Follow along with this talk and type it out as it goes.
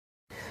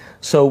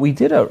So we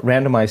did a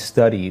randomized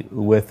study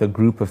with a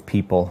group of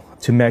people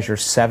to measure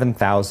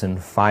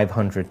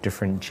 7,500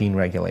 different gene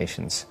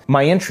regulations.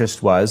 My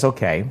interest was,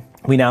 okay,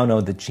 we now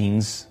know that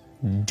genes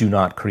do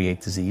not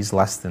create disease.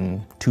 Less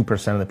than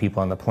 2% of the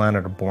people on the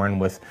planet are born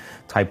with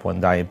type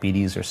 1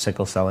 diabetes or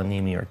sickle cell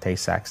anemia or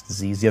Tay-Sachs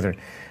disease. The other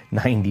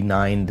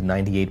 99 to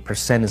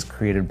 98% is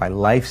created by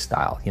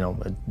lifestyle. You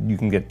know, you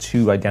can get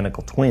two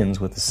identical twins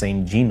with the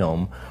same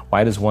genome.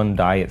 Why does one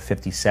die at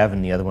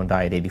 57, the other one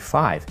die at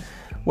 85?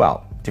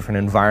 Well, different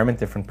environment,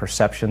 different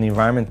perception of the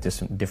environment,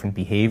 different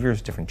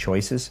behaviors, different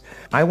choices.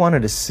 I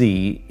wanted to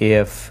see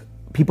if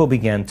people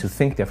began to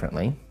think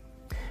differently,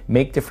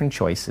 make different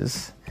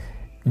choices,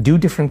 do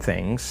different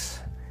things,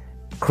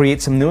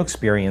 create some new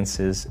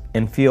experiences,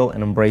 and feel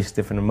and embrace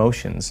different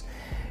emotions.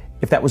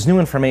 If that was new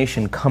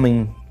information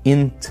coming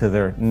into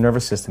their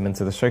nervous system,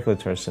 into the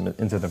circulatory system,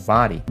 into their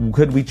body,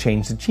 could we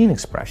change the gene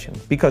expression?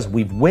 Because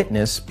we've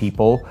witnessed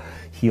people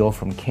heal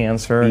from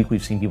cancer.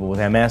 We've seen people with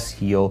MS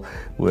heal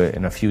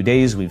in a few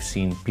days. We've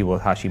seen people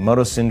with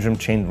Hashimoto's syndrome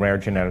change, rare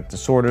genetic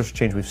disorders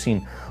change. We've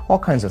seen all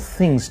kinds of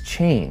things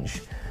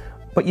change.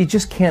 But you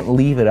just can't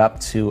leave it up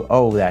to,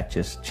 oh, that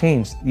just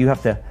changed. You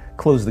have to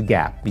close the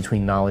gap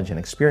between knowledge and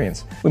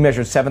experience. We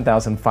measured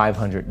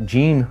 7,500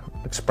 gene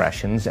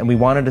expressions, and we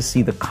wanted to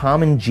see the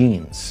common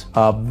genes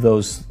of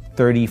those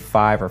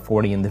 35 or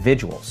 40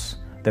 individuals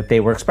that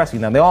they were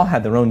expressing. Now, they all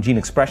had their own gene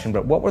expression,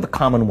 but what were the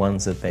common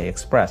ones that they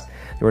expressed?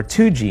 There were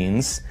two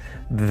genes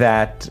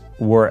that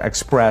were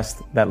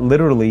expressed that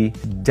literally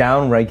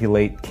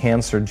downregulate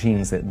cancer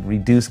genes, that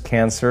reduce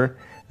cancer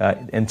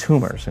and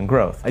tumors and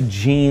growth. A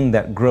gene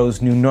that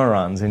grows new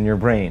neurons in your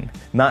brain,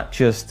 not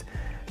just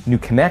new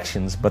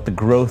connections, but the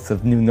growth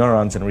of new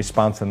neurons in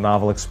response to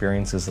novel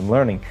experiences and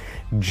learning.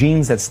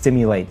 Genes that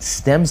stimulate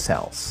stem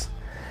cells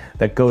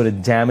that go to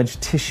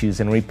damaged tissues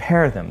and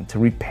repair them, to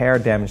repair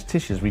damaged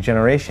tissues,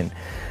 regeneration.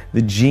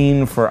 The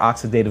gene for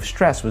oxidative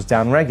stress was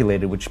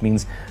downregulated, which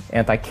means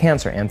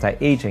anti-cancer,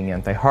 anti-aging,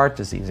 anti-heart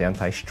disease,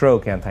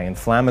 anti-stroke,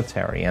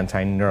 anti-inflammatory,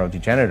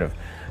 anti-neurodegenerative,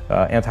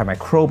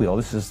 antimicrobial.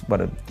 This is what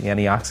the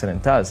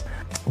antioxidant does.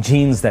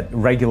 Genes that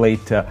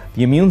regulate the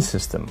immune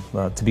system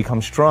to become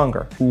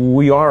stronger.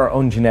 We are our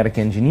own genetic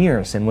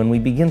engineers, and when we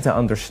begin to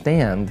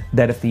understand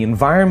that if the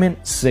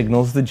environment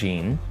signals the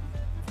gene,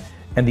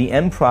 and the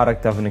end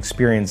product of an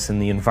experience in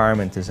the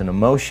environment is an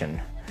emotion,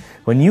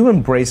 when you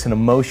embrace an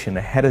emotion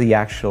ahead of the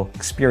actual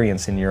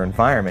experience in your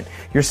environment,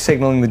 you're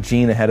signaling the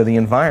gene ahead of the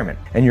environment,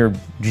 and your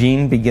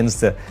gene begins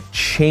to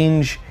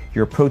change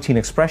your protein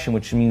expression,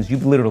 which means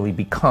you've literally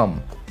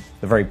become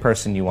the very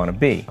person you want to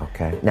be.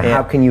 Okay. Now,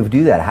 how can you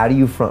do that? How do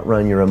you front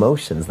run your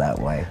emotions that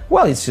way?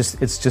 Well, it's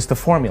just a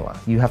formula.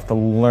 You have to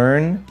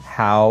learn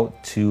how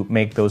to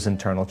make those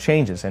internal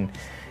changes. And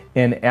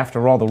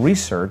after all the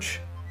research,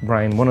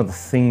 Brian, one of the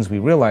things we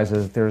realized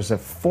is that there's a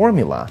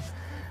formula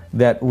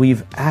that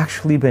we've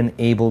actually been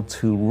able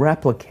to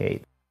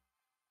replicate